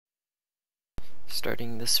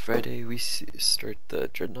Starting this Friday, we start the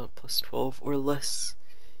Dreadnaught plus 12 or less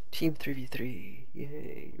Team 3v3.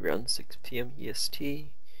 Yay! Around 6 PM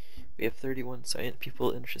EST. We have 31 silent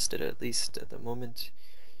people interested, at least at the moment.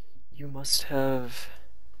 You must have,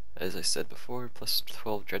 as I said before, plus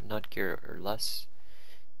 12 Dreadnaught gear or less.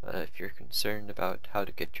 If you're concerned about how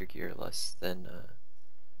to get your gear less than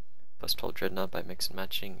plus 12 Dreadnaught by mix and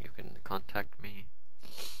matching, you can contact me.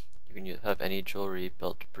 You can have any jewelry,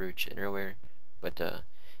 belt, brooch, innerwear, but if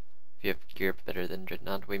you have gear better than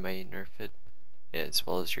Dreadnaught, we might nerf it, as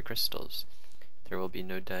well as your crystals. There will be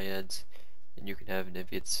no Dyads, and you can have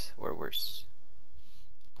Niveots or worse.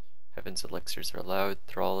 Heaven's Elixirs are allowed,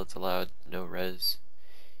 Thrall is allowed, no res.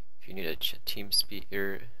 If you need a team speak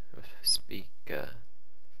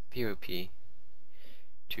PvP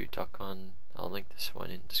to talk on, I'll link this one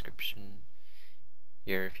in description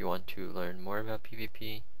here if you want to learn more about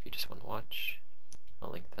PvP. If you just want to watch, I'll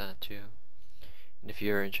link that too. And if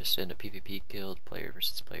you're interested in a PvP guild, player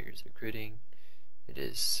versus players recruiting, it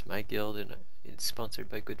is my guild and it's sponsored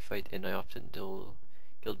by Good Fight, and I often duel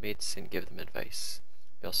guildmates and give them advice.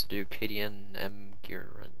 We also do KDNM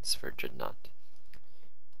gear runs for Dreadnaught.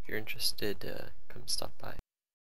 If you're interested, come stop by.